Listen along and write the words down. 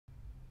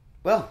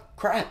Well,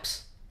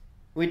 craps.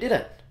 We did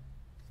it.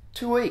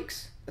 2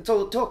 weeks. That's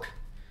all it took.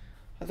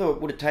 I thought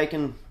it would have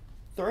taken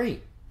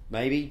 3,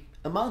 maybe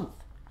a month.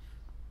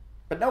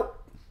 But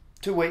nope.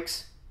 2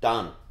 weeks.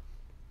 Done.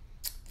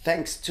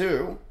 Thanks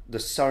to the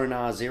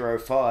Sonar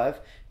 05,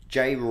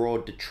 J-Raw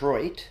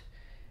Detroit,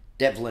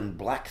 Devlin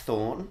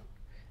Blackthorn,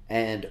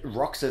 and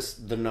Roxas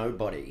the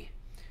Nobody.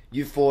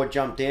 You four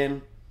jumped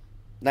in,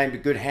 named a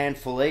good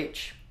handful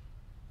each.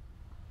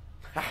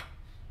 Ha!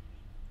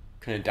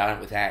 Couldn't have done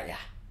it without you.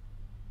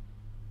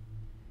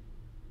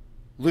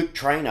 Luke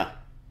Trainer,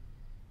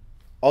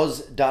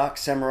 Oz Dark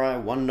Samurai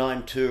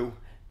 192,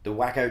 The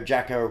Wacko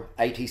Jacko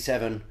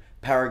 87,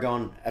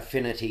 Paragon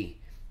Affinity,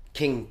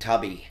 King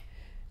Tubby,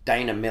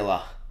 Dana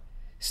Miller,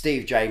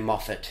 Steve J.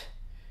 Moffat,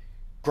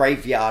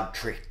 Graveyard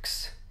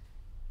Tricks,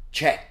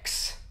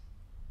 Checks,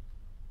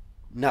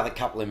 another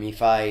couple of me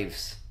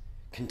faves,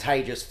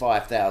 Contagious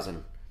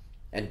 5000,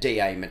 and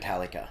DA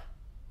Metallica.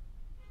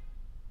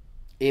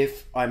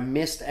 If I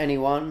missed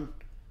anyone,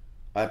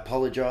 I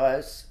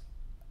apologise.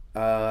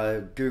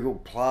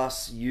 Google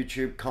Plus,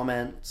 YouTube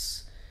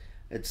comments.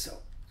 It's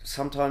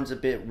sometimes a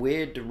bit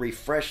weird to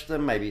refresh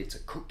them. Maybe it's a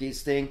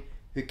cookies thing.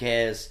 Who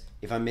cares?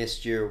 If I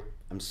missed you,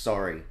 I'm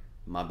sorry.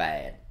 My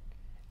bad.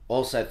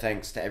 Also,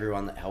 thanks to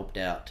everyone that helped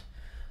out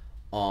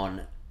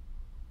on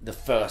the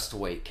first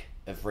week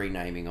of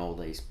renaming all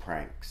these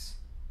pranks.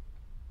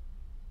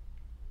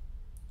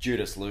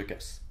 Judas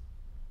Lucas.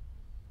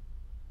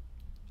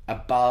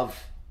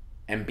 Above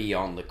and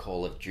beyond the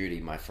Call of Duty,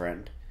 my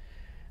friend.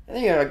 I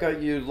think I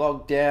got you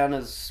logged down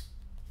as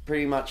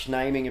pretty much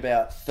naming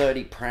about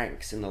 30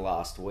 pranks in the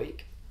last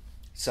week.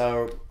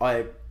 So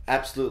I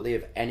absolutely,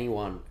 if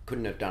anyone,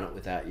 couldn't have done it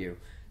without you.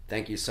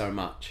 Thank you so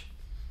much.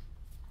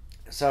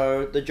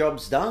 So the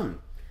job's done.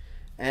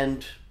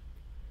 And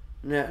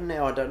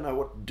now I don't know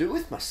what to do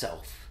with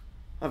myself.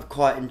 I've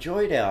quite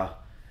enjoyed our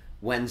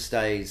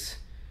Wednesday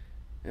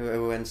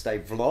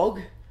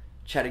vlog,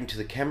 chatting to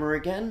the camera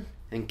again,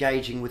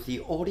 engaging with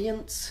the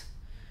audience.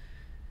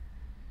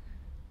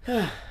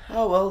 Oh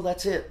well,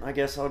 that's it. I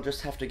guess I'll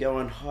just have to go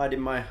and hide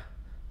in my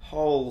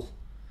hole.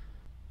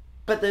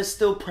 But there's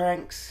still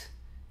pranks,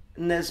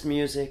 and there's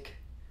music,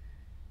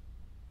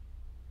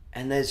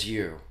 and there's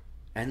you,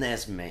 and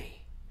there's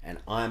me. And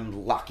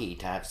I'm lucky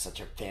to have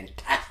such a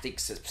fantastic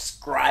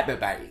subscriber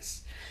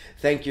base.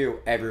 Thank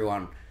you,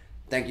 everyone.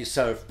 Thank you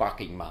so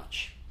fucking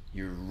much.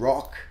 You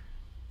rock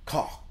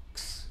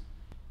cocks.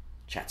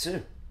 Chat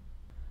soon.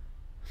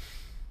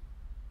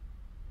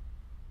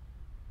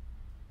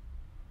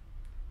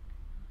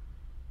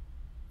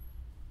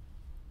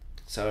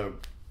 So